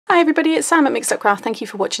Hi everybody, it's Sam at Mixed Up Craft. Thank you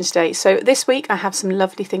for watching today. So this week I have some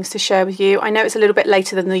lovely things to share with you. I know it's a little bit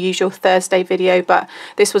later than the usual Thursday video, but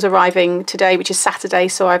this was arriving today, which is Saturday,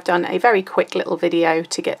 so I've done a very quick little video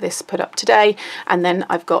to get this put up today, and then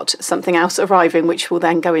I've got something else arriving which will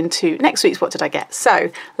then go into next week's What Did I Get.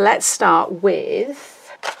 So let's start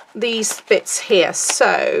with these bits here.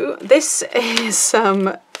 So this is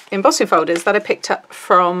some embossing folders that I picked up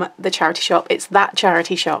from the charity shop. It's that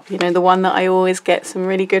charity shop, you know, the one that I always get some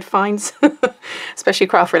really good finds, especially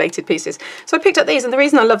craft related pieces. So I picked up these, and the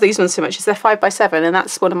reason I love these ones so much is they're 5x7, and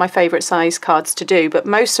that's one of my favourite size cards to do. But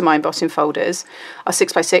most of my embossing folders are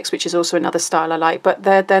 6x6, which is also another style I like, but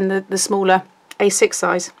they're then the smaller A6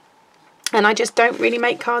 size. And I just don't really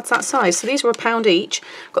make cards that size. So these were £1 each.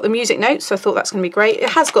 Got the music notes, so I thought that's going to be great. It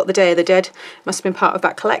has got the Day of the Dead, must have been part of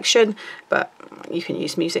that collection, but you can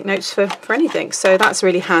use music notes for anything, so that's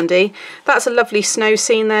really handy. That's a lovely snow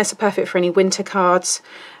scene there, so perfect for any winter cards,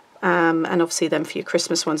 and obviously then for your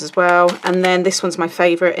Christmas ones as well. And then this one's my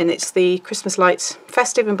favourite, and it's the Christmas Lights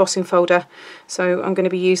Festive Embossing Folder, so I'm going to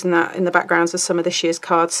be using that in the backgrounds of some of this year's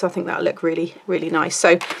cards, so I think that'll look really, really nice.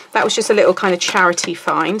 So that was just a little kind of charity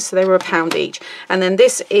find, so they were £1 each. And then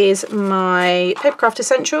this is my Papercraft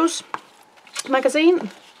Essentials magazine.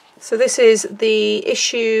 So this is the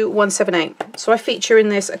issue 178. So I feature in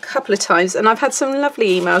this a couple of times, and I've had some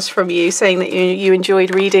lovely emails from you saying that you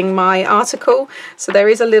enjoyed reading my article. So there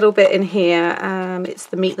is a little bit in here. It's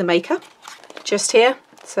the Meet the Maker, just here.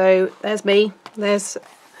 So there's me. There's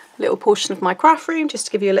a little portion of my craft room, just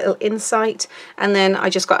to give you a little insight. And then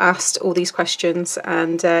I just got asked all these questions,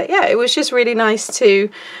 and yeah, it was just really nice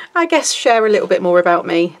to, I guess, share a little bit more about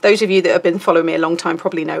me. Those of you that have been following me a long time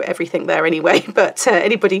probably know everything there anyway, but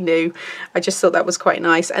anybody new, I just thought that was quite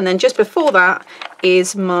nice. And then just before that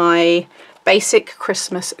is my basic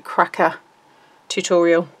Christmas cracker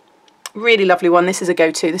tutorial. Really lovely one. This is a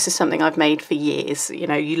go-to. This is something I've made for years. You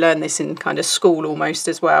know, you learn this in kind of school almost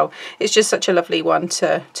as well. It's just such a lovely one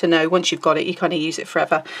to know. Once you've got it, you kind of use it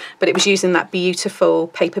forever. But it was using that beautiful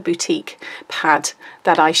Paper Boutique pad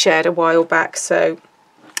that I shared a while back. So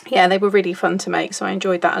yeah, they were really fun to make, so I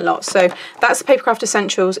enjoyed that a lot. So that's the Papercraft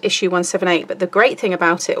Essentials issue 178. But the great thing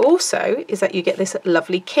about it also is that you get this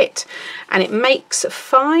lovely kit, and it makes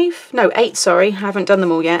 8, sorry, I haven't done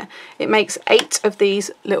them all yet. It makes 8 of these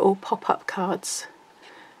little pop-up cards.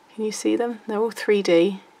 Can you see them? They're all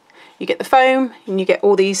 3D. You get the foam, and you get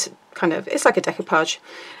all these kind of, it's like a decoupage.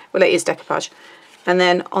 Well, it is decoupage. And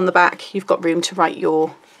then on the back, you've got room to write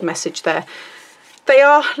your message there. They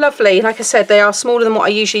are lovely. Like I said, they are smaller than what I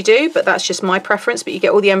usually do, but that's just my preference. But you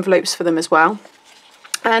get all the envelopes for them as well.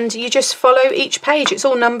 And you just follow each page. It's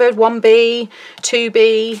all numbered, 1B,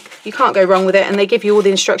 2B. You can't go wrong with it. And they give you all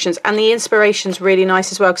the instructions. And the inspiration's really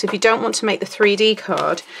nice as well, because if you don't want to make the 3D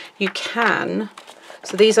card, you can.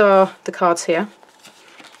 So these are the cards here.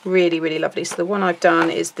 Really, really lovely. So the one I've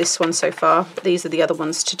done is this one so far. But these are the other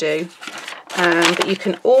ones to do. But you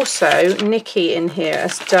can also, Nikki in here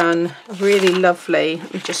has done really lovely,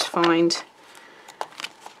 let me just find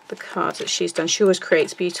the cards that she's done. She always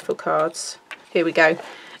creates beautiful cards. Here we go.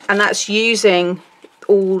 And that's using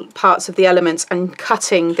all parts of the elements and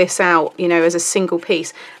cutting this out, you know, as a single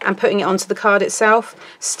piece and putting it onto the card itself.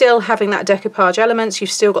 Still having that decoupage elements,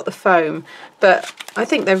 you've still got the foam. But I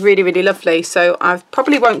think they're really, really lovely. So I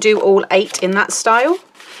probably won't do all 8 in that style,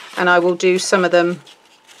 and I will do some of them,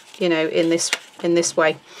 you know, in this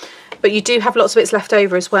way. But you do have lots of bits left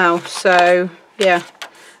over as well, so yeah,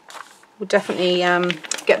 we'll definitely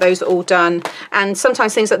get those all done. And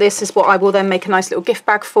sometimes things like this is what I will then make a nice little gift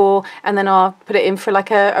bag for, and then I'll put it in for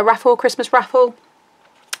like a raffle, Christmas raffle,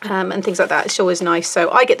 and things like that. It's always nice.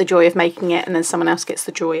 So I get the joy of making it, and then someone else gets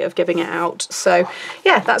the joy of giving it out. So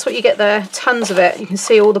yeah, that's what you get there. Tons of it. You can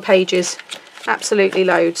see all the pages. Absolutely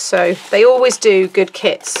loads. So they always do good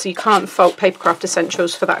kits, so you can't fault Papercraft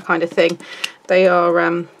Essentials for that kind of thing. They are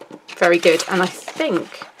very good. And I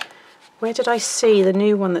think, where did I see the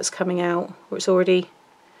new one that's coming out? Or it's already,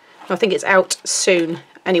 I think it's out soon.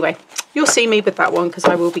 Anyway, you'll see me with that one because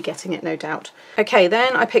I will be getting it, no doubt. Okay,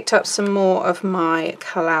 then I picked up some more of my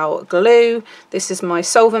Collall Glue. This is my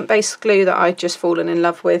solvent-based glue that I've just fallen in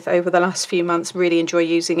love with over the last few months. Really enjoy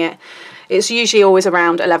using it. It's usually always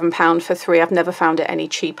around £11 for 3. I've never found it any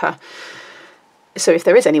cheaper. So if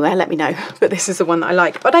there is anywhere, let me know. But this is the one that I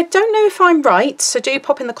like. But I don't know if I'm right, so do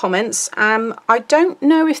pop in the comments. I don't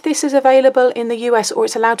know if this is available in the US or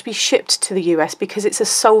it's allowed to be shipped to the US because it's a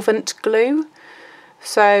solvent glue.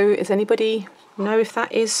 So does anybody know if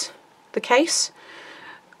that is the case?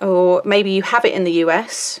 Or maybe you have it in the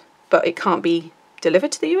US, but it can't be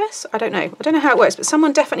delivered to the US? I don't know. I don't know how it works, but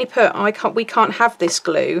someone definitely put, we can't have this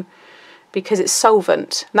glue because it's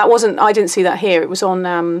solvent. And that wasn't, I didn't see that here, it was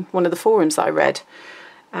on one of the forums that I read.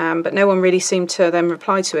 But no one really seemed to then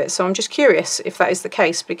reply to it. So I'm just curious if that is the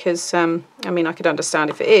case, because I mean, I could understand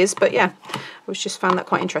if it is, but yeah, I just found that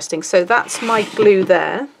quite interesting. So that's my glue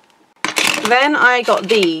there. Then I got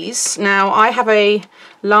these. Now I have a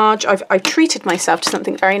large, I've treated myself to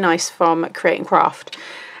something very nice from Create and Craft,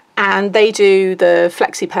 and they do the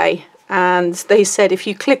FlexiPay. And they said if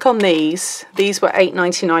you click on these were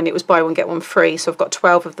 $8.99. It was buy one get one free. So I've got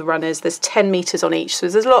 12 of the runners. There's 10 meters on each. So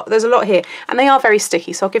there's a lot here, and they are very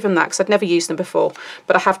sticky. So I'll give them that because I'd never used them before,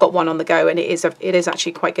 but I have got one on the go, and it is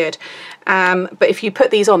actually quite good. But if you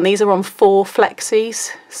put these are on 4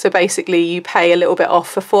 flexis. So basically you pay a little bit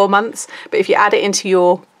off for 4 months. But if you add it into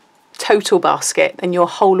your total basket, then your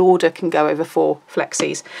whole order can go over 4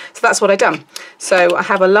 flexis. So that's what I've done. So I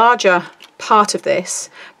have a larger part of this,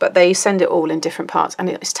 but they send it all in different parts, and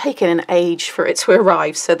it's taken an age for it to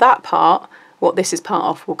arrive. So that part, what this is part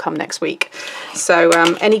of, will come next week. So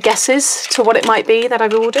any guesses to what it might be that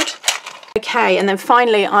I've ordered? Okay, and then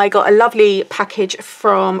finally I got a lovely package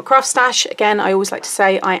from Craft Stash. Again, I always like to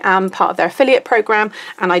say I am part of their affiliate program,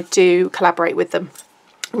 and I do collaborate with them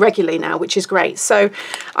regularly now, which is great. So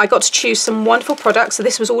I got to choose some wonderful products. So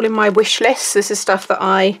this was all in my wish list. This is stuff that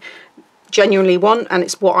I genuinely want, and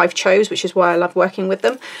it's what I've chose, which is why I love working with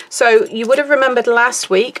them. So you would have remembered last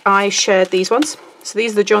week I shared these ones. So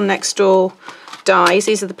these are the John Next Door dies.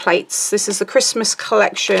 These are the plates. This is the Christmas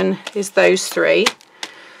collection, is those 3.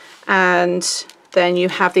 And then you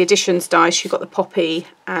have the additions dies. You've got the poppy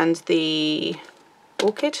and the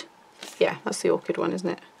orchid. Yeah, that's the orchid one, isn't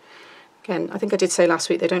it? Again, I think I did say last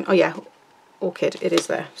week they don't, oh yeah, orchid, it is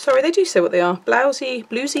there. Sorry, they do say what they are.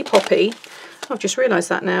 Bluesy poppy. I've just realised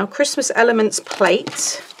that now. Christmas Elements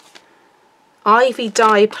plate, Ivy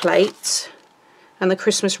die plate, and the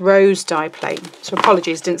Christmas Rose die plate. So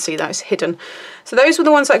apologies, didn't see that, it's hidden. So those were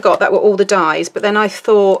the ones I got, that were all the dies, but then I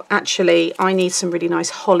thought, actually, I need some really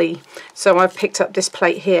nice holly. So I've picked up this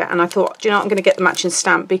plate here, and I thought, do you know what, I'm going to get the matching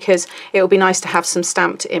stamp, because it would be nice to have some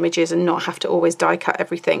stamped images and not have to always die cut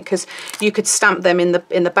everything, because you could stamp them in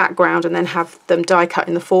the background and then have them die cut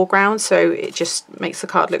in the foreground, so it just makes the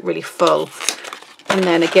card look really full. And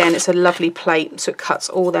then again, it's a lovely plate, so it cuts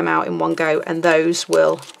all them out in one go, and those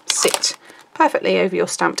will sit perfectly over your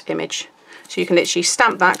stamped image. So you can literally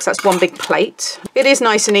stamp that, because that's one big plate. It is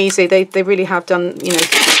nice and easy. They really have done, you know,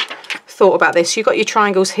 thought about this. You've got your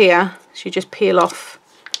triangles here, so you just peel off,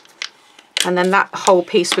 and then that whole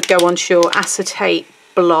piece would go onto your acetate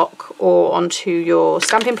block or onto your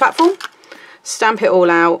stamping platform. Stamp it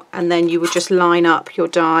all out, and then you would just line up your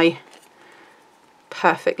die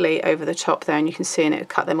perfectly over the top there, and you can see, and it would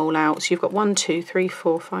cut them all out. So you've got 1, 2, 3,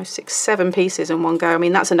 4, 5, 6, 7 pieces in one go. I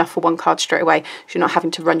mean, that's enough for one card straight away, so you're not having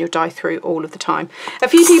to run your die through all of the time. A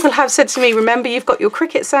few people have said to me, remember you've got your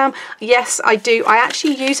Cricut, Sam? Yes, I do. I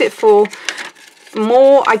actually use it for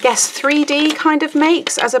more, I guess, 3D kind of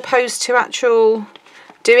makes, as opposed to actual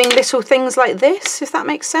doing little things like this, if that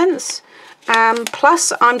makes sense.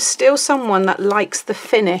 Plus, I'm still someone that likes the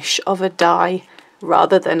finish of a die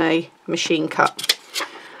rather than a machine cut.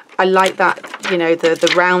 I like that, you know,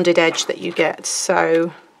 the rounded edge that you get.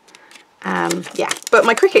 So yeah, but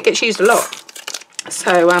my Cricut gets used a lot.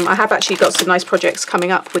 So I have actually got some nice projects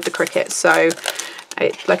coming up with the Cricut. So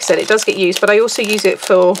like I said, it does get used, but I also use it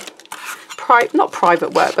for not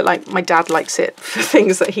private work, but like my dad likes it for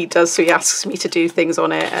things that he does, so he asks me to do things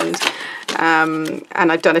on it, and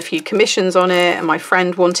I've done a few commissions on it, and my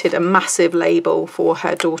friend wanted a massive label for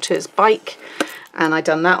her daughter's bike, and I've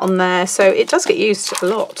done that on there, so it does get used a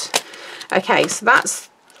lot. Okay, so that's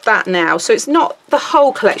that now. So it's not the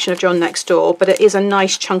whole collection of John Next Door, but it is a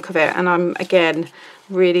nice chunk of it, and I'm again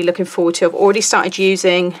really looking forward to. I've already started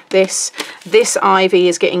using this. This ivy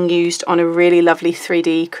is getting used on a really lovely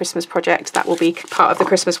 3D Christmas project that will be part of the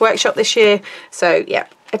Christmas workshop this year. So yeah,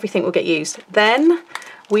 everything will get used. Then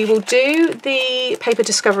we will do the paper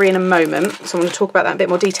discovery in a moment, so I'm going to talk about that in a bit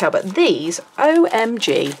more detail, but these,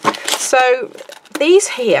 OMG. So these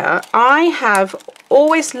here, I have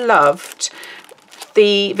always loved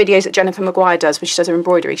the videos that Jennifer Maguire does, when she does her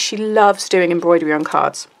embroidery. She loves doing embroidery on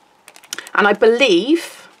cards. And I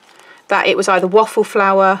believe that it was either Waffle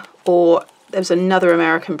Flower or there's another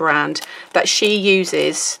American brand that she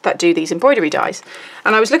uses that do these embroidery dies.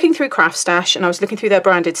 And I was looking through Craft Stash, and I was looking through their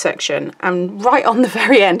branded section, and right on the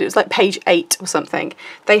very end, it was like page 8 or something,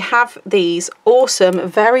 they have these awesome,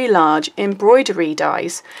 very large embroidery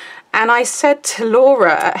dies. And I said to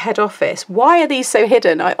Laura at head office, why are these so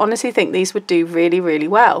hidden? I honestly think these would do really, really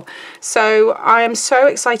well. So I am so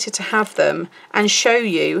excited to have them and show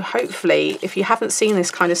you, hopefully, if you haven't seen this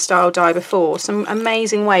kind of style die before, some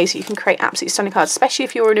amazing ways you can create absolutely stunning cards, especially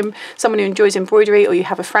if you're someone who enjoys embroidery or you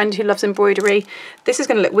have a friend who loves embroidery. This is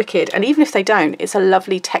going to look wicked. And even if they don't, it's a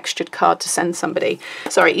lovely textured card to send somebody.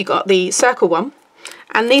 Sorry, you got the circle one.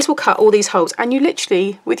 And these will cut all these holes, and you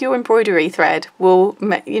literally, with your embroidery thread, will,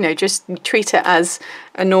 you know, just treat it as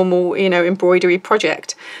a normal, you know, embroidery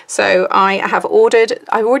project. So I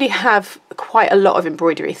already have quite a lot of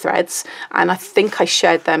embroidery threads, and I think I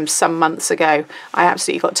shared them some months ago. I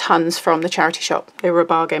absolutely got tons from the charity shop. They were a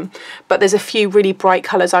bargain. But there's a few really bright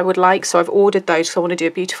colours I would like, so I've ordered those because I want to do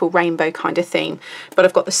a beautiful rainbow kind of theme. But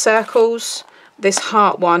I've got the circles. This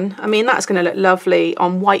heart one, I mean, that's going to look lovely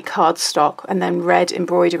on white cardstock, and then red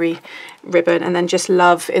embroidery ribbon, and then just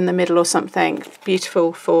love in the middle or something.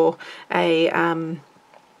 Beautiful for a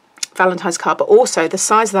Valentine's card. But also the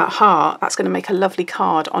size of that heart, that's going to make a lovely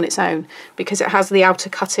card on its own, because it has the outer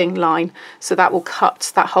cutting line, so that will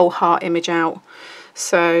cut that whole heart image out.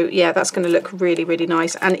 So yeah, that's going to look really, really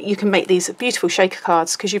nice. And you can make these beautiful shaker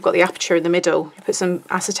cards because you've got the aperture in the middle. You put some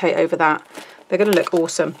acetate over that. They're going to look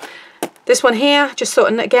awesome. This one here, just thought,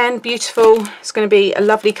 and again, beautiful. It's going to be a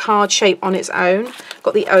lovely card shape on its own.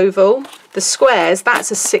 Got the oval. The squares,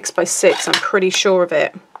 that's a 6 by 6, I'm pretty sure of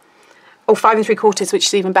it. Oh, 5 3/4, which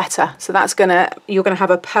is even better. So that's you're gonna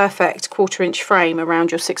have a perfect 1/4 inch frame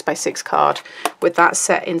around your 6 by 6 card with that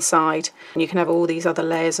set inside. And you can have all these other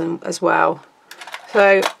layers as well.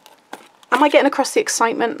 So, am I getting across the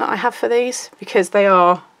excitement that I have for these? Because they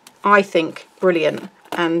are, I think, brilliant.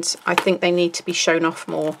 And I think they need to be shown off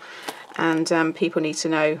more. And people need to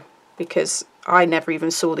know, because I never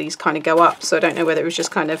even saw these kind of go up, so I don't know whether it was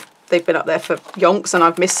just kind of they've been up there for yonks and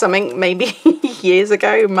I've missed something maybe years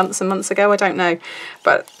ago, months and months ago, I don't know.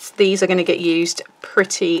 But these are going to get used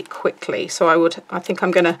pretty quickly, so I think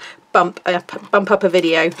I'm going to bump up a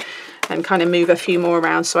video and kind of move a few more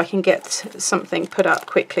around so I can get something put up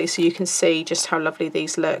quickly so you can see just how lovely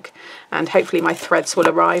these look, and hopefully my threads will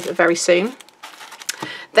arrive very soon.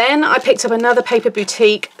 Then I picked up another Paper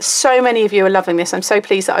Boutique. So many of you are loving this. I'm so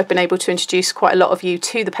pleased that I've been able to introduce quite a lot of you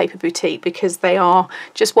to the Paper Boutique, because they are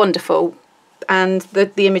just wonderful, and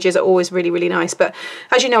the images are always really, really nice. But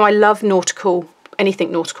as you know, I love nautical, anything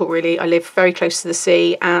nautical really. I live very close to the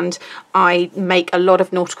sea, and I make a lot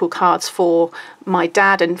of nautical cards for my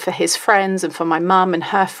dad and for his friends and for my mum and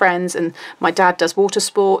her friends, and my dad does water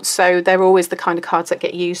sports, so they're always the kind of cards that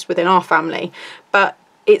get used within our family. But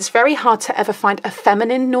it's very hard to ever find a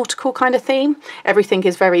feminine nautical kind of theme. Everything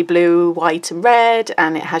is very blue, white and red,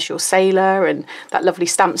 and it has your sailor and that lovely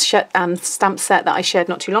stamp set that I shared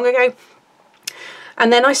not too long ago.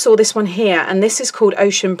 And then I saw this one here, and this is called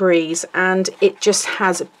Ocean Breeze, and it just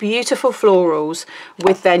has beautiful florals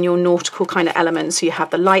with then your nautical kind of elements. So you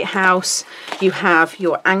have the lighthouse, you have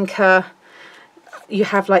your anchor, you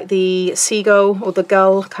have like the seagull or the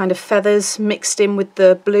gull kind of feathers mixed in with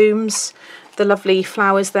the blooms. The lovely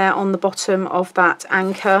flowers there on the bottom of that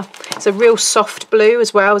anchor. It's a real soft blue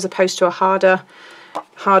as well, as opposed to a harder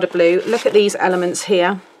blue. Look at these elements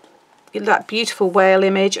here. That beautiful whale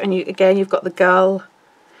image, and again you've got the gull.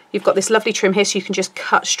 You've got this lovely trim here, so you can just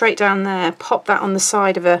cut straight down there, pop that on the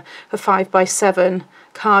side of a 5 by 7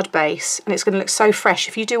 card base, and it's going to look so fresh.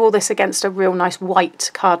 If you do all this against a real nice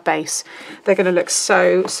white card base, they're going to look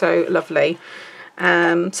so, so lovely.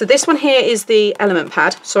 So this one here is the element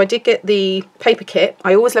pad. So I did get the paper kit.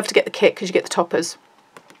 I always love to get the kit because you get the toppers,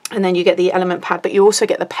 and then you get the element pad, but you also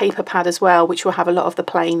get the paper pad as well, which will have a lot of the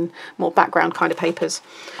plain, more background kind of papers.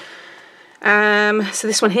 So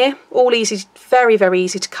this one here, all easy, very, very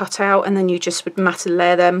easy to cut out, and then you just would matte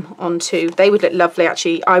layer them onto. They would look lovely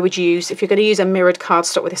actually. I would use, if you're going to use a mirrored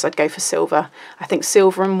cardstock with this, I'd go for silver. I think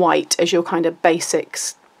silver and white as your kind of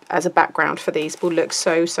basics as a background for these will look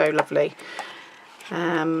so, so lovely.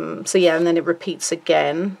 So yeah, and then it repeats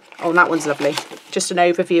again. Oh, and that one's lovely. Just an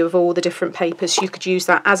overview of all the different papers. You could use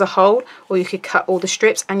that as a whole, or you could cut all the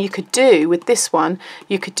strips, and you could do, with this one,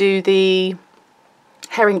 you could do the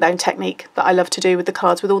herringbone technique that I love to do with the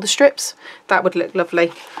cards with all the strips. That would look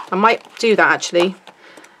lovely. I might do that actually.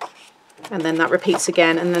 And then that repeats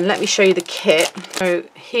again. And then let me show you the kit. So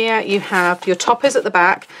here you have your toppers at the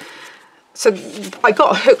back. So I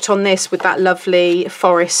got hooked on this with that lovely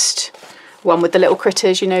forest one with the little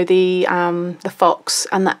critters, you know, the fox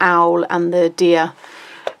and the owl and the deer.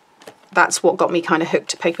 That's what got me kind of hooked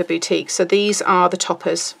to Paper Boutique. So these are the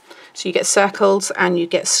toppers. So you get circles and you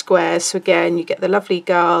get squares. So again, you get the lovely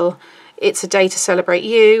girl. It's a day to celebrate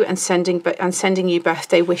you and sending you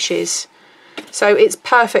birthday wishes. So it's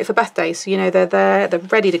perfect for birthdays. You know, they're there, they're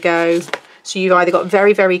ready to go. So you've either got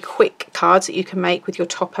very, very quick cards that you can make with your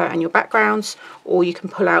topper and your backgrounds, or you can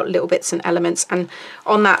pull out little bits and elements. And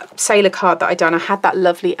on that sailor card that I done, I had that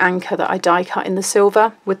lovely anchor that I die cut in the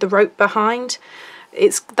silver with the rope behind.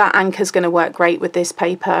 That anchor's going to work great with this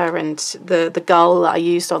paper, and the gull that I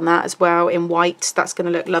used on that as well in white, that's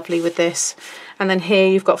going to look lovely with this. And then here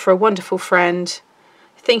you've got, for a wonderful friend,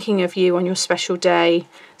 thinking of you on your special day.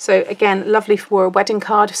 So again, lovely for a wedding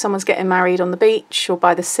card if someone's getting married on the beach or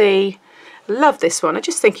by the sea. Love this one. I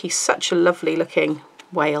just think he's such a lovely looking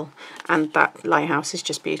whale, and that lighthouse is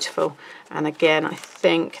just beautiful. And again, I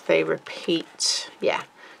think they repeat, yeah.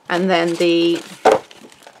 And then the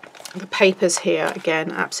papers here,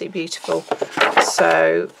 again, absolutely beautiful.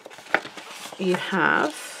 So you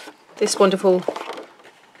have this wonderful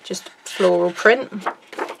just floral print,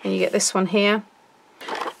 and you get this one here.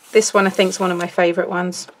 This one I think is one of my favourite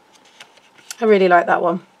ones. I really like that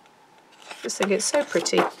one. Just think it's so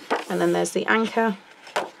pretty. And then there's the anchor,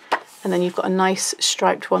 and then you've got a nice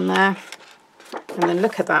striped one there. And then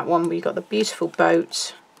look at that one where you've got the beautiful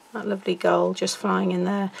boat, that lovely gull just flying in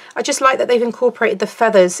there. I just like that they've incorporated the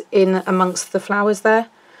feathers in amongst the flowers there.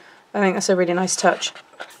 I think that's a really nice touch.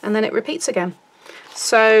 And then it repeats again.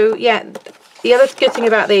 So yeah, the other good thing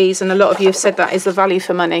about these, and a lot of you have said that, is the value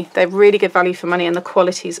for money. They're really good value for money, and the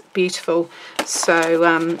quality's beautiful.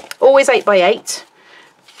 So always 8x8,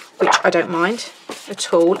 which I don't mind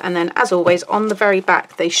at all. And then, as always, on the very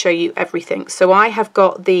back they show you everything. So I have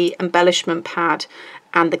got the embellishment pad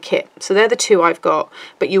and the kit, so they're the two I've got.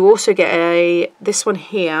 But you also get this one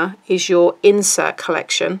here is your insert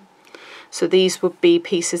collection. So these would be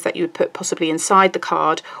pieces that you would put possibly inside the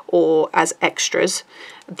card or as extras.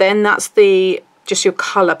 Then that's just your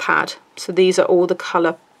colour pad. So these are all the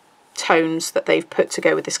colour tones that they've put to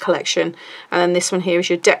go with this collection. And then this one here is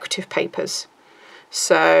your decorative papers.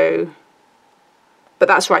 So, but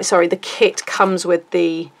that's right, sorry, the kit comes with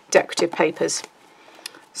the decorative papers.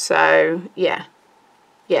 So yeah,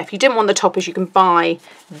 if you didn't want the toppers, you can buy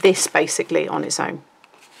this basically on its own,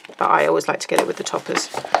 but I always like to get it with the toppers.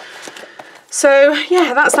 So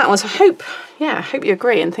yeah, that's that one. So I hope you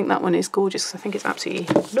agree and think that one is gorgeous, because I think it's absolutely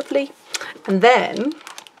lovely. And then,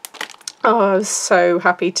 oh, I was so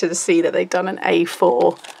happy to see that they'd done an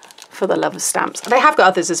A4 for the love of stamps. They have got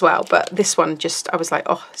others as well, but this one just, I was like,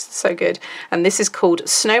 oh, it's so good. And this is called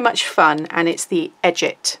Snow Much Fun, and it's the Edge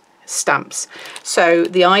It stamps. So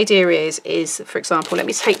the idea is, for example, let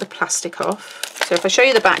me take the plastic off. So if I show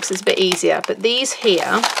you the backs, it's a bit easier, but these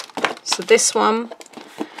here, so this one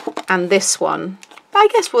and this one, I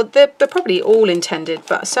guess, well, they're probably all intended,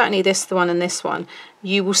 but certainly this one and this one,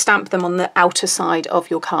 you will stamp them on the outer side of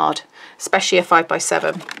your card, especially a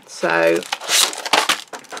 5x7. So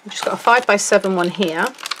I've just got a 5x7 one here.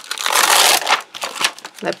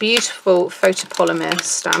 They're beautiful photopolymer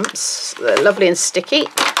stamps. They're lovely and sticky.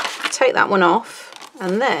 Take that one off,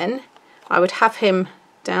 and then I would have him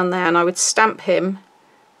down there, and I would stamp him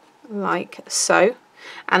like so.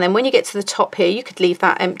 And then when you get to the top here, you could leave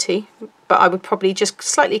that empty, but I would probably just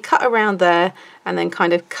slightly cut around there and then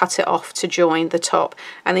kind of cut it off to join the top.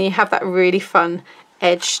 And then you have that really fun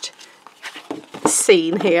edged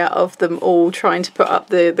scene here of them all trying to put up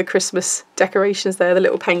the Christmas decorations there, the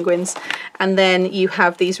little penguins. And then you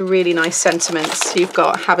have these really nice sentiments. You've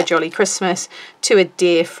got have a jolly Christmas, to a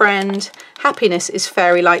dear friend, happiness is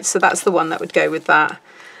fairy lights, so that's the one that would go with that.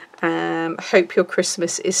 Hope your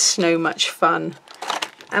Christmas is snow much fun.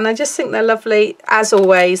 And I just think they're lovely. As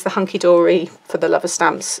always, the Hunkydory for the love of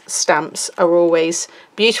stamps are always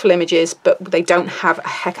beautiful images, but they don't have a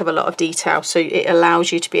heck of a lot of detail. So it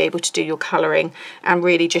allows you to be able to do your colouring and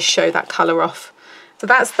really just show that colour off. So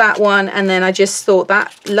that's that one. And then I just thought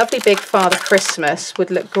that lovely big Father Christmas would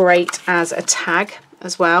look great as a tag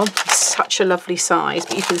as well. It's such a lovely size,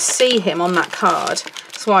 but you can see him on that card.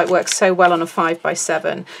 That's why it works so well on a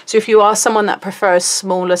 5x7. So if you are someone that prefers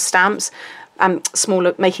smaller stamps,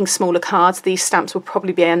 making smaller cards, these stamps will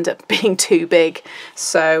probably end up being too big.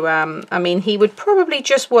 So I mean, he would probably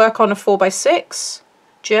just work on a 4x6,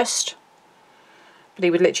 but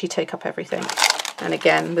he would literally take up everything. And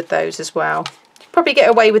again with those as well, probably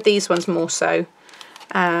get away with these ones more so,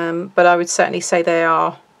 but I would certainly say they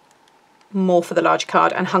are more for the large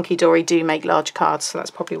card, and Hunkydory do make large cards, so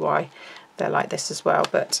that's probably why they're like this as well.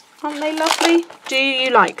 But aren't they lovely? Do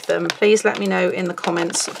you like them? Please let me know in the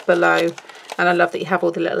comments below. And I love that you have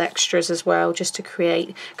all the little extras as well, just to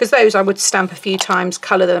create, because those I would stamp a few times,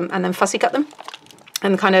 colour them, and then fussy cut them,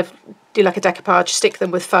 and kind of do like a decoupage, stick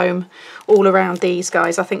them with foam all around these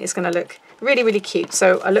guys. I think it's going to look Really, really cute.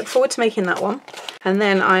 So I look forward to making that one. And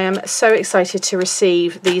then I am so excited to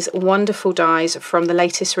receive these wonderful dies from the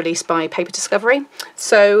latest release by Paper Discovery.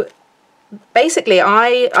 So basically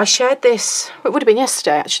I shared this, it would have been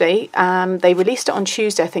yesterday actually. They released it on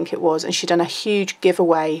Tuesday, I think it was, and she'd done a huge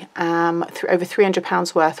giveaway. Over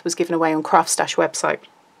 £300 worth was given away on Craft Stash website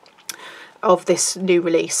of this new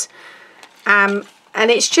release. And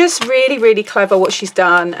it's just really, really clever what she's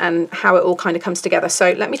done and how it all kind of comes together.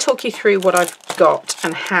 So let me talk you through what I've got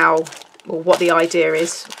and how, or what the idea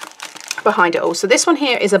is behind it all. So this one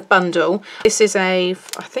here is a bundle. This is a,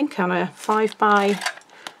 I think on a 5 by,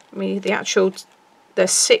 I mean the actual,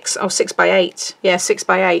 there's 6 by 8. Yeah, 6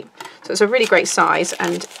 by 8. So it's a really great size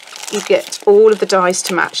and you get all of the dies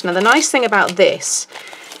to match. Now the nice thing about this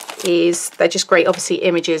is they're just great, obviously,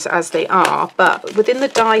 images as they are, but within the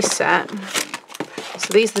die set,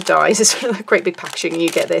 so these are the dies. It's a great big packaging and you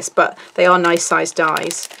get this, but they are nice sized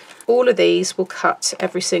dies. All of these will cut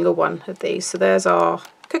every single one of these. So there's our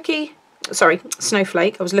cookie, sorry,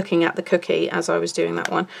 snowflake. I was looking at the cookie as I was doing that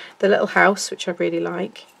one. The little house, which I really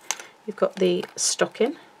like. You've got the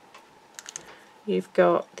stocking. You've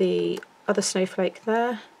got the other snowflake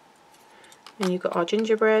there. And you've got our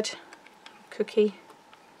gingerbread cookie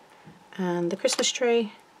and the Christmas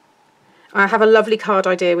tree. I have a lovely card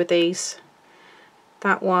idea with these.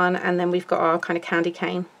 That one, and then we've got our kind of candy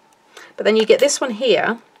cane. But then you get this one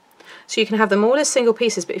here, so you can have them all as single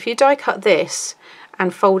pieces, but if you die cut this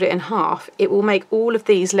and fold it in half, it will make all of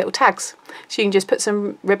these little tags. So you can just put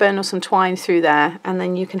some ribbon or some twine through there and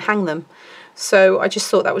then you can hang them. So I just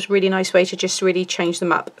thought that was a really nice way to just really change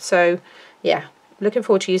them up. So yeah, looking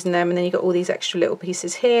forward to using them. And then you've got all these extra little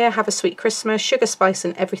pieces here. Have a sweet Christmas, sugar, spice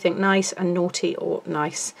and everything nice, and naughty or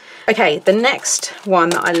nice. Okay, the next one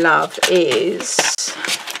that I loved is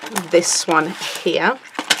this one here.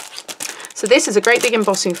 So this is a great big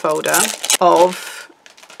embossing folder of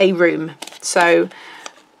a room. So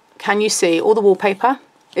can you see all the wallpaper?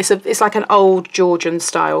 It's like an old Georgian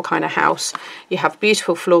style kind of house. You have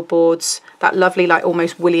beautiful floorboards, that lovely like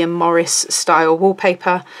almost William Morris style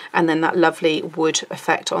wallpaper, and then that lovely wood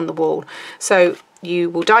effect on the wall. So you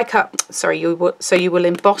will die cut, sorry, you will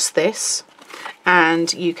emboss this,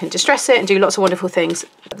 and you can distress it and do lots of wonderful things.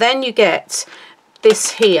 Then you get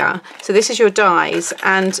this here, so this is your dies,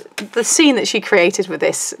 and the scene that she created with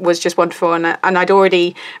this was just wonderful, and I'd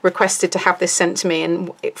already requested to have this sent to me,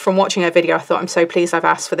 and from watching her video I thought I'm so pleased I've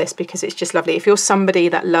asked for this because it's just lovely. If you're somebody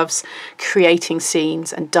that loves creating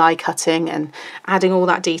scenes and die cutting and adding all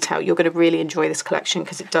that detail, you're going to really enjoy this collection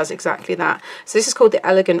because it does exactly that. So this is called the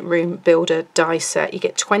Elegant Room Builder die set. You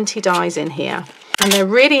get 20 dies in here and they're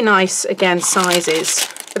really nice, again, sizes,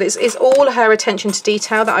 but it's all her attention to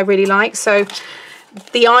detail that I really like. So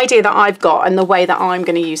the idea that I've got and the way that I'm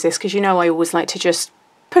going to use this, because you know I always like to just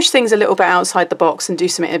push things a little bit outside the box and do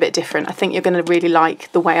something a bit different. I think you're going to really like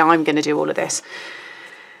the way I'm going to do all of this.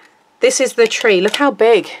 This is the tree. Look how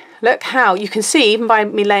big. Look how, you can see even by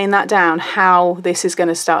me laying that down how this is going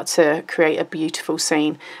to start to create a beautiful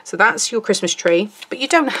scene. So that's your Christmas tree, but you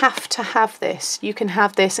don't have to have this. You can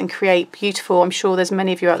have this and create beautiful, I'm sure there's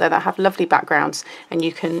many of you out there that have lovely backgrounds and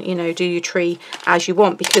you can, you know, do your tree as you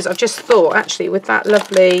want, because I've just thought actually with that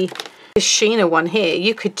lovely Sheena one here,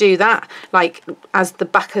 you could do that like as the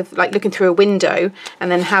back of, like looking through a window,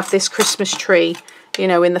 and then have this Christmas tree, you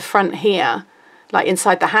know, in the front here, like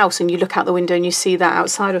inside the house, and you look out the window and you see that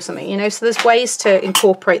outside or something, you know. So there's ways to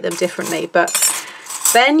incorporate them differently. But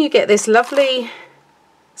then you get this lovely,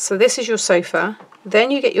 so this is your sofa,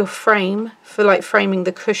 then you get your frame for like framing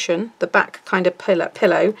the cushion, the back kind of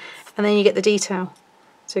pillow, and then you get the detail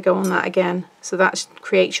to go on that again. So that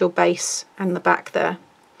creates your base and the back there.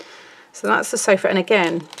 So that's the sofa, and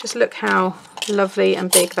again, just look how lovely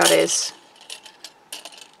and big that is.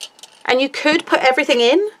 And you could put everything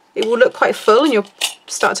in. It will look quite full and you'll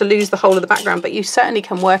start to lose the whole of the background, but you certainly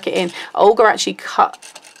can work it in. Olga actually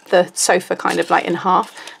cut the sofa kind of like in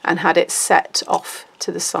half and had it set off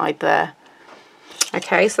to the side there.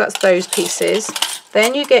 Okay, so that's those pieces.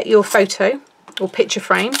 Then you get your photo or picture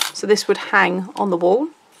frame. So this would hang on the wall.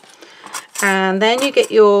 And then you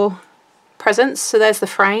get your presents. So there's the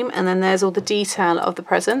frame, and then there's all the detail of the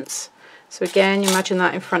presents. So again, you imagine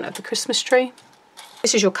that in front of the Christmas tree.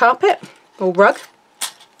 This is your carpet or rug.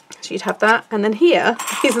 So you'd have that, and then here,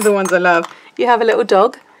 these are the ones I love. You have a little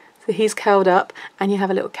dog, so he's curled up, and you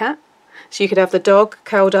have a little cat. So you could have the dog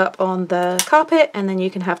curled up on the carpet, and then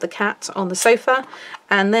you can have the cat on the sofa.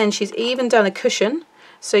 And then she's even done a cushion.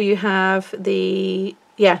 So you have the,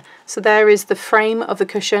 yeah, so there is the frame of the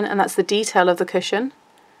cushion, and that's the detail of the cushion.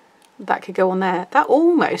 That could go on there. That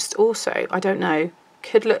almost also, I don't know,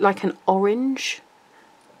 could look like an orange,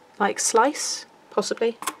 like slice,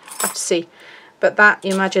 possibly, have to see. But that,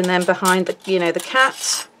 you imagine then behind the, you know, the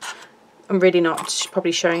cat. I'm really not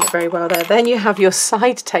probably showing it very well there. Then you have your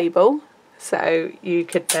side table, so you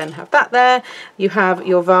could then have that there. You have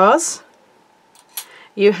your vase.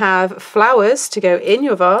 You have flowers to go in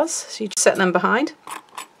your vase, so you just set them behind.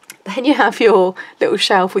 Then you have your little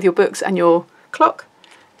shelf with your books and your clock,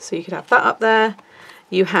 so you could have that up there.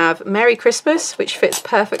 You have Merry Christmas, which fits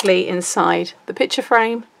perfectly inside the picture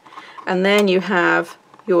frame. And then you have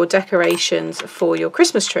your decorations for your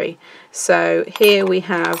Christmas tree. So here we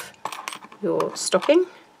have your stocking.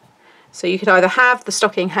 So you could either have the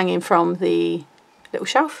stocking hanging from the little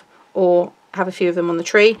shelf or have a few of them on the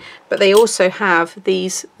tree. But they also have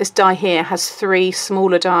these, this die here has 3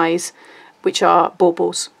 smaller dies which are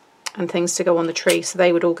baubles and things to go on the tree. So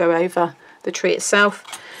they would all go over the tree itself.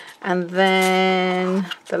 And then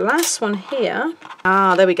the last one here,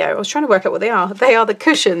 there we go. I was trying to work out what they are. They are the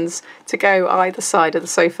cushions to go either side of the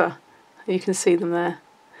sofa. You can see them there.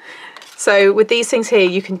 So with these things here,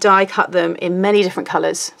 you can die cut them in many different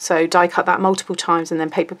colours. So die cut that multiple times and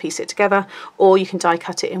then paper piece it together, or you can die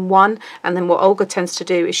cut it in one. And then what Olga tends to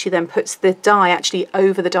do is she then puts the die actually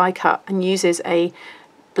over the die cut and uses a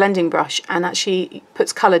blending brush and actually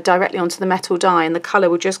puts colour directly onto the metal die, and the colour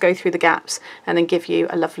will just go through the gaps and then give you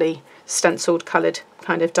a lovely stenciled coloured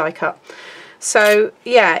kind of die cut. So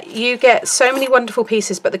yeah, you get so many wonderful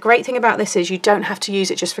pieces, but the great thing about this is you don't have to use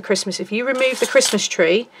it just for Christmas. If you remove the Christmas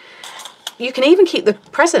tree, you can even keep the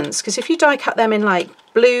presents, because if you die cut them in like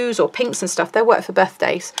blues or pinks and stuff, they'll work for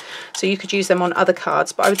birthdays, so you could use them on other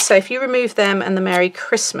cards. But I would say if you remove them and the Merry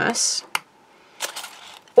Christmas,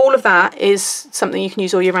 all of that is something you can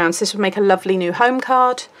use all year round. So this would make a lovely new home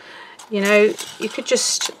card. You know, you could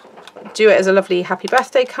just do it as a lovely happy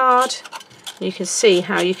birthday card. You can see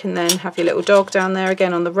how you can then have your little dog down there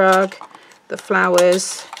again on the rug, the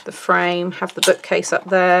flowers, the frame, have the bookcase up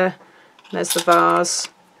there, and there's the vase.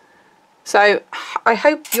 So I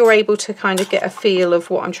hope you're able to kind of get a feel of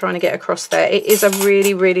what I'm trying to get across there. It is a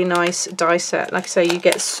really, really nice die set. Like I say, you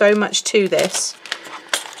get so much to this.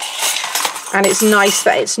 And it's nice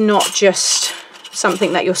that it's not just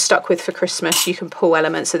something that you're stuck with for Christmas. You can pull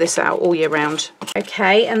elements of this out all year round.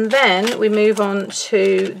 Okay, and then we move on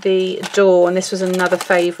to the door, and this was another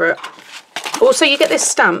favourite. Also, you get this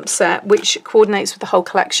stamp set which coordinates with the whole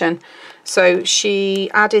collection. So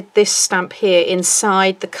she added this stamp here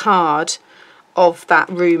inside the card of that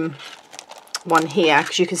room one here,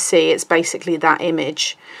 because you can see it's basically that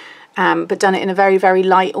image. But done it in a very, very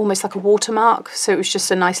light, almost like a watermark. So it was just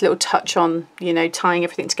a nice little touch on, you know, tying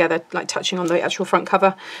everything together, like touching on the actual front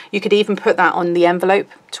cover. You could even put that on the envelope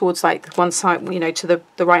towards like one side, you know, to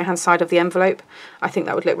the right hand side of the envelope. I think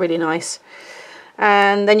that would look really nice.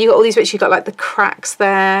 And then you've got all these bits. You've got like the cracks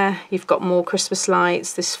there. You've got more Christmas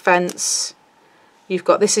lights, this fence. You've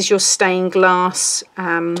got, this is your stained glass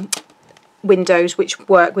windows which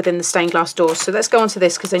work within the stained glass doors. So let's go on to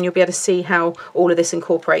this, because then you'll be able to see how all of this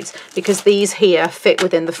incorporates, because these here fit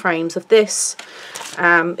within the frames of this.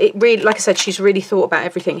 It really, like I said, she's really thought about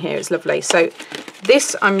everything here. It's lovely. So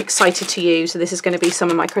this I'm excited to use. So this is going to be some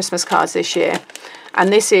of my Christmas cards this year,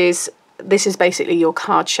 and this is basically your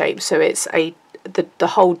card shape. So it's the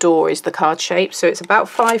whole door is the card shape. So it's about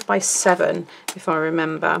 5 by 7 if I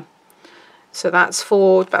remember. So that's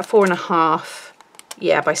about 4.5,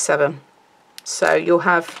 yeah, by 7. So you'll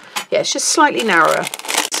have, yeah, it's just slightly narrower.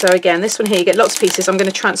 So again, this one here, you get lots of pieces. I'm going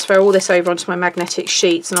to transfer all this over onto my magnetic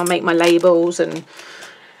sheets, and I'll make my labels and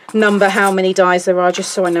number how many dies there are,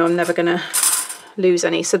 just so I know I'm never going to lose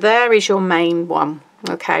any. So there is your main one.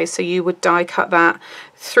 Okay, so you would die cut that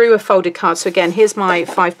through a folded card. So again, here's my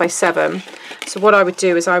 5 by 7. So what I would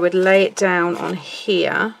do is I would lay it down on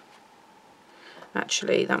here.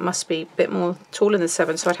 Actually, that must be a bit more taller than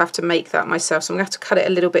 7, so I'd have to make that myself. So I'm going to have to cut it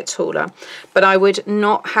a little bit taller. But I would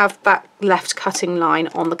not have that left cutting line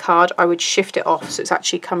on the card. I would shift it off, so it's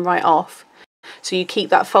actually come right off. So you keep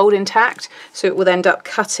that fold intact, so it will end up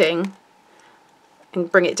cutting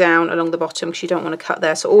and bring it down along the bottom, because you don't want to cut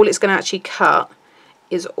there. So all it's going to actually cut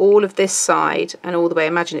is all of this side and all the way,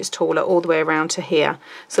 imagine it's taller, all the way around to here.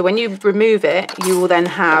 So when you remove it, you will then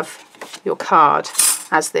have your card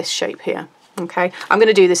as this shape here. Okay, I'm going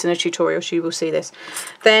to do this in a tutorial, so you will see this.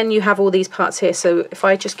 Then you have all these parts here. So if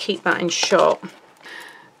I just keep that in shot,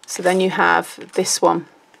 so then you have this one,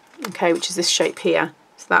 okay, which is this shape here.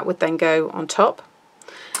 So that would then go on top,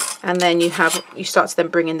 and then you start to then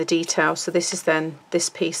bring in the detail. So this is then this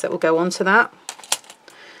piece that will go onto that,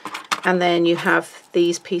 and then you have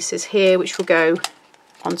these pieces here which will go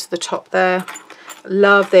onto the top there.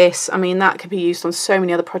 Love this. I mean, that could be used on so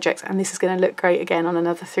many other projects, and this is going to look great again on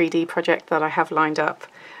another 3D project that I have lined up.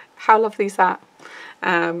 How lovely is that?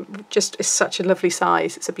 Just it's such a lovely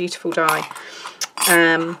size. It's a beautiful die.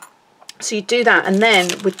 So you do that, and then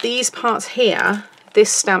with these parts here,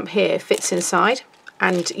 this stamp here fits inside,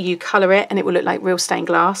 and you colour it and it will look like real stained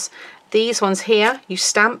glass. These ones here you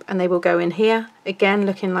stamp and they will go in here, again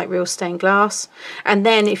looking like real stained glass. And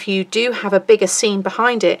then if you do have a bigger scene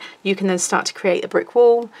behind it, you can then start to create a brick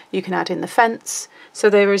wall, you can add in the fence. So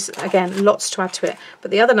there is, again, lots to add to it.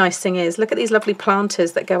 But the other nice thing is, look at these lovely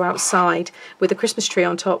planters that go outside with a Christmas tree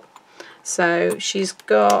on top. So she's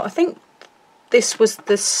got, I think this was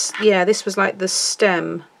this, yeah, this was like the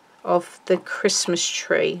stem of the Christmas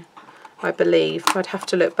tree, I believe. I'd have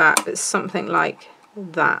to look back, but it's something like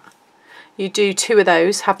that. You do 2 of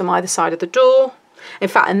those, have them either side of the door. In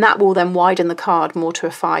fact, and that will then widen the card more to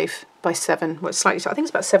a 5 by 7. Well, it's slightly, I think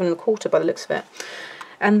it's about 7 1/4 by the looks of it.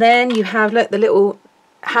 And then you have, look, the little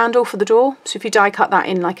handle for the door. So if you die cut that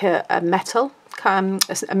in like a metal,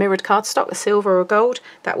 a mirrored cardstock, a silver or a gold,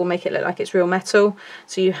 that will make it look like it's real metal.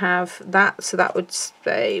 So you have that, so that would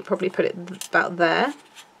say, probably put it about there.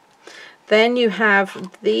 Then you have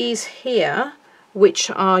these here, which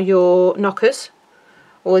are your knockers.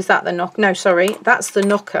 Or is that the knock? No, sorry, that's the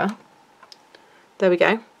knocker. There we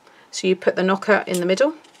go. So you put the knocker in the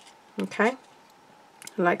middle, okay,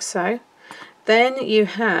 like so. Then you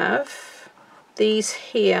have these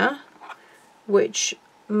here, which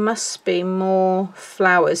must be more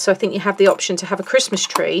flowers. So I think you have the option to have a Christmas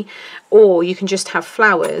tree, or you can just have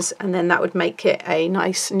flowers, and then that would make it a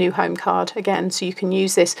nice new home card again. So you can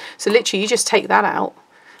use this. So literally you just take that out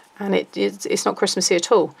and it's not Christmassy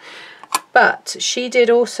at all. But she did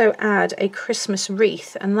also add a Christmas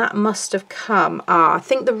wreath, and that must have come, I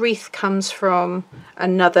think the wreath comes from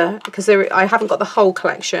another, because I haven't got the whole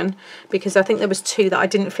collection, because I think there was 2 that I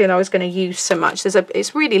didn't feel I was going to use so much.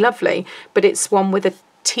 It's really lovely, but it's one with a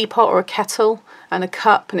teapot or a kettle and a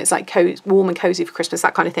cup, and it's like warm and cozy for Christmas,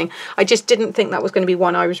 that kind of thing. I just didn't think that was going to be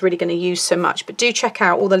one I was really going to use so much. But do check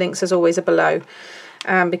out, all the links as always are below,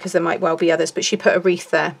 because there might well be others. But she put a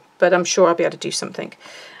wreath there, but I'm sure I'll be able to do something.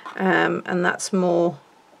 And that's more,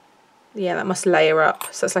 yeah, that must layer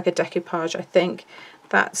up, so it's like a decoupage, I think.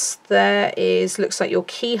 There is, looks like your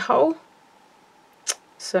keyhole.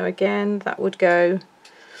 So again, that would go,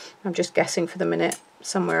 I'm just guessing for the minute,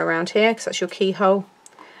 somewhere around here, because that's your keyhole.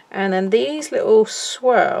 And then these little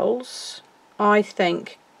swirls, I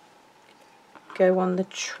think, go on the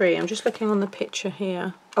tree. I'm just looking on the picture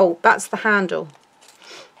here. Oh, that's the handle.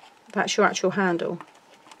 That's your actual handle,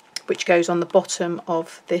 which goes on the bottom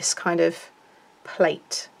of this kind of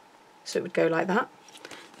plate. So it would go like that.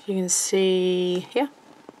 You can see here.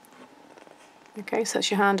 Okay, so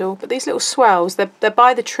that's your handle. But these little swells, they're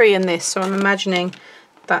by the tree in this, so I'm imagining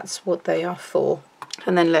that's what they are for.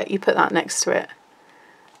 And then look, you put that next to it.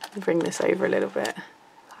 Bring this over a little bit.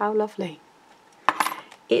 How lovely.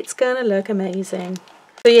 It's gonna look amazing.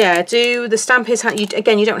 So yeah, do the stamp is how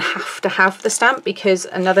again, you don't have to have the stamp, because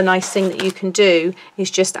another nice thing that you can do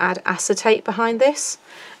is just add acetate behind this.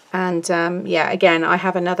 And yeah, again, I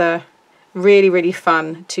have another really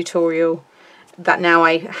fun tutorial that now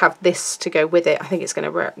I have this to go with it. I think it's going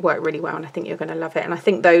to work really well, and I think you're going to love it. And I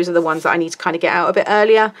think those are the ones that I need to kind of get out a bit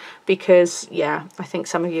earlier, because yeah, I think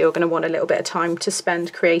some of you are going to want a little bit of time to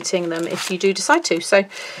spend creating them if you do decide to. So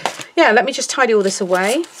yeah, let me just tidy all this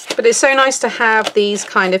away. But it's so nice to have these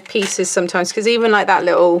kind of pieces sometimes, because even like that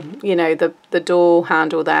little, you know, the door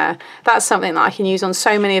handle there, that's something that I can use on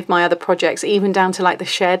so many of my other projects, even down to like the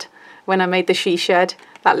shed. When I made the she shed,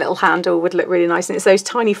 that little handle would look really nice, and it's those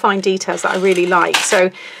tiny fine details that I really like. So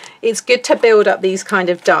it's good to build up these kind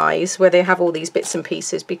of dies where they have all these bits and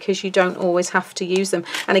pieces, because you don't always have to use them.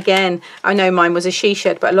 And again, I know mine was a she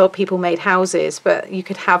shed, but a lot of people made houses, but you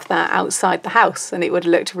could have that outside the house and it would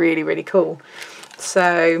have looked really cool.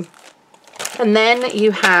 So, and then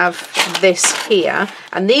you have this here,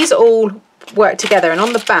 and these all work together, and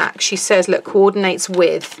on the back she says, look, coordinates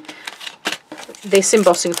with this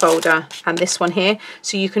embossing folder and this one here.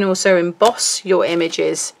 So you can also emboss your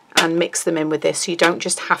images and mix them in with this, so you don't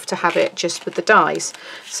just have to have it just with the dies.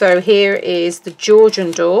 So here is the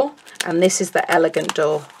Georgian door, and this is the elegant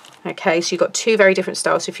door. Okay, so you've got 2 very different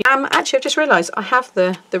styles. So if you actually, I've just realised I have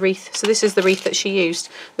the wreath. So this is the wreath that she used.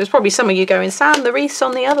 There's probably some of you going, Sam, the wreath's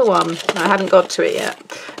on the other one. I hadn't got to it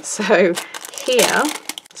yet. So here,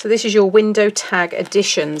 so this is your window tag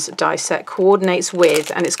additions die set, coordinates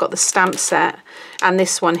with, and it's got the stamp set, and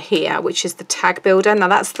this one here, which is the tag builder. Now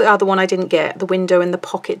that's the other one I didn't get, the window in the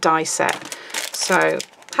pocket die set. So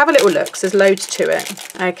have a little look, 'cause there's loads to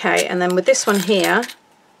it. Okay, and then with this one here,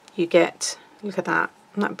 you get, look at that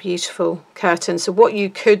beautiful curtain. So what you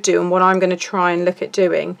could do, and what I'm going to try and look at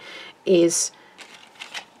doing, is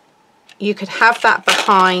you could have that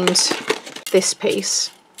behind this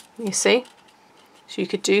piece, you see? So you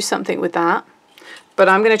could do something with that. But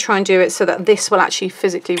I'm going to try and do it so that this will actually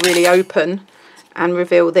physically really open and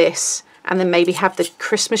reveal this, and then maybe have the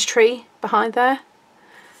Christmas tree behind there.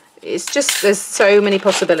 It's just, there's so many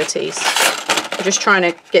possibilities. I'm just trying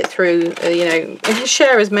to get through, you know, and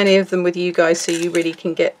share as many of them with you guys so you really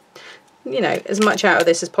can get, you know, as much out of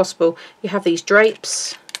this as possible. You have these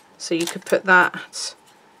drapes, so you could put that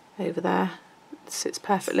over there. It sits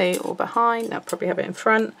perfectly, or behind. I'll probably have it in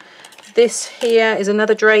front. This here is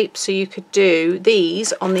another drape, so you could do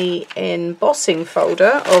these on the embossing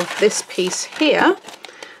folder of this piece here.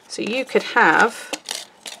 So you could have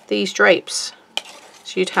these drapes.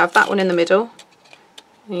 So you'd have that one in the middle,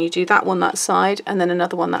 and you do that one that side, and then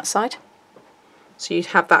another one that side. So you'd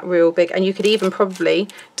have that real big, and you could even probably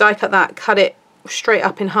die cut that, cut it straight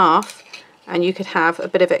up in half, and you could have a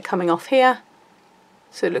bit of it coming off here.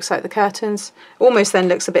 So it looks like the curtains. Almost then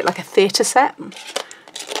looks a bit like a theatre set.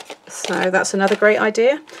 So that's another great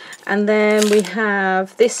idea. And then we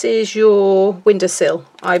have, this is your windowsill,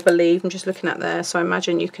 I believe. I'm just looking at there. So I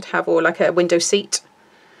imagine you could have, or like a window seat.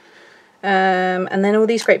 And then all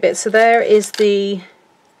these great bits. So there is the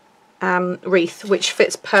wreath, which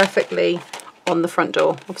fits perfectly on the front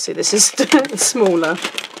door. Obviously this is smaller.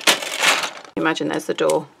 Imagine there's the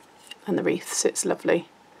door, and the wreath sits lovely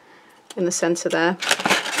in the centre there.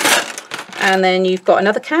 And then you've got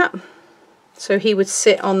another cat. So he would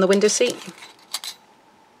sit on the window seat.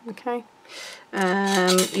 Okay.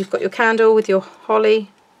 You've got your candle with your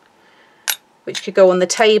holly, which could go on the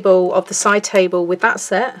table of the side table with that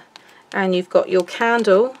set. And you've got your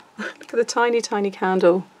candle. Look at the tiny, tiny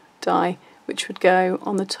candle die, which would go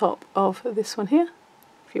on the top of this one here,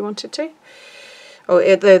 if you wanted to.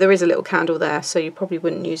 Oh, there is a little candle there, so you probably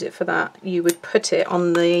wouldn't use it for that. You would put it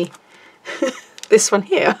on the this one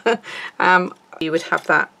here. You would have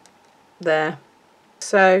that there.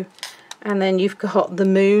 So, and then you've got the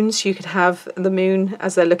moons. You could have the moon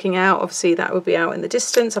as they're looking out. Obviously that would be out in the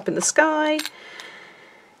distance, up in the sky.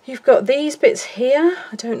 You've got these bits here.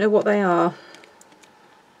 I don't know what they are.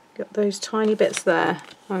 Got those tiny bits there.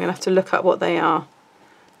 I'm gonna have to look up what they are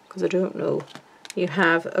because I don't know. You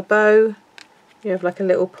have a bow. You have like a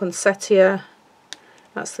little poinsettia.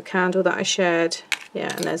 That's the candle that I shared.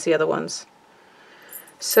 Yeah, and there's the other ones.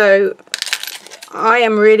 So I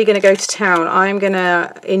am really going to go to town. I'm going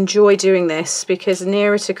to enjoy doing this because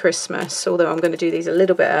nearer to Christmas, although I'm going to do these a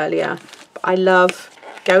little bit earlier, but I love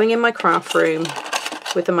going in my craft room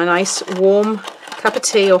with my nice warm cup of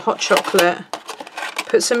tea or hot chocolate,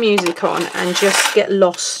 put some music on and just get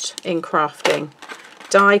lost in crafting.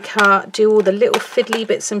 Die cut, do all the little fiddly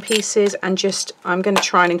bits and pieces, and just, I'm going to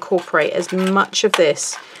try and incorporate as much of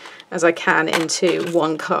this as I can into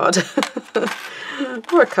one card.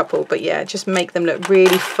 Or a couple, but yeah, just make them look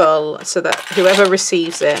really full so that whoever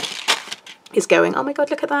receives it is going, oh my god,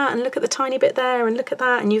 look at that, and look at the tiny bit there, and look at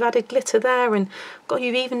that, and you've added glitter there, and god,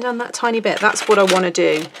 you've even done that tiny bit. That's what I want to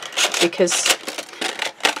do, because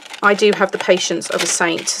I do have the patience of a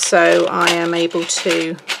saint, so I am able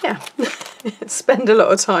to, yeah, spend a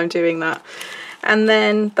lot of time doing that. And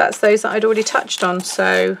then that's those that I'd already touched on,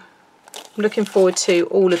 so I'm looking forward to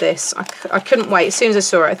all of this. I couldn't wait. As soon as I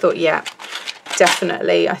saw it, I thought, yeah,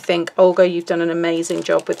 definitely. I think, Olga, you've done an amazing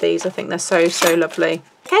job with these. I think they're so, so lovely.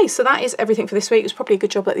 Okay, so that is everything for this week. It was probably a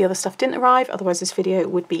good job that the other stuff didn't arrive, otherwise this video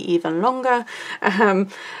would be even longer.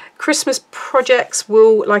 Christmas projects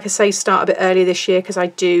will, like I say, start a bit earlier this year because I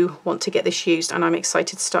do want to get this used and I'm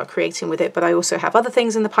excited to start creating with it, but I also have other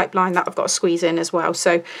things in the pipeline that I've got to squeeze in as well.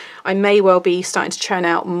 So I may well be starting to churn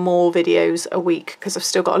out more videos a week because I've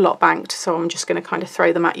still got a lot banked, so I'm just going to kind of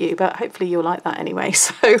throw them at you, but hopefully you'll like that anyway.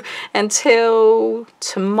 So until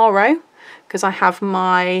tomorrow, because I have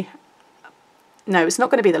my... No, it's not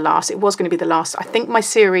going to be the last. It was going to be the last. I think my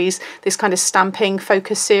series, this kind of stamping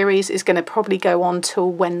focus series, is going to probably go on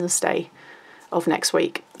till Wednesday of next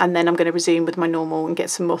week. And then I'm going to resume with my normal and get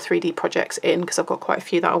some more 3D projects in because I've got quite a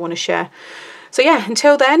few that I want to share. So yeah,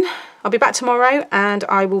 until then, I'll be back tomorrow and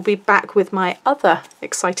I will be back with my other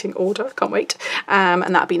exciting order. Can't wait. And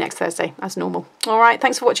that'll be next Thursday as normal. All right,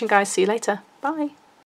 thanks for watching, guys. See you later. Bye.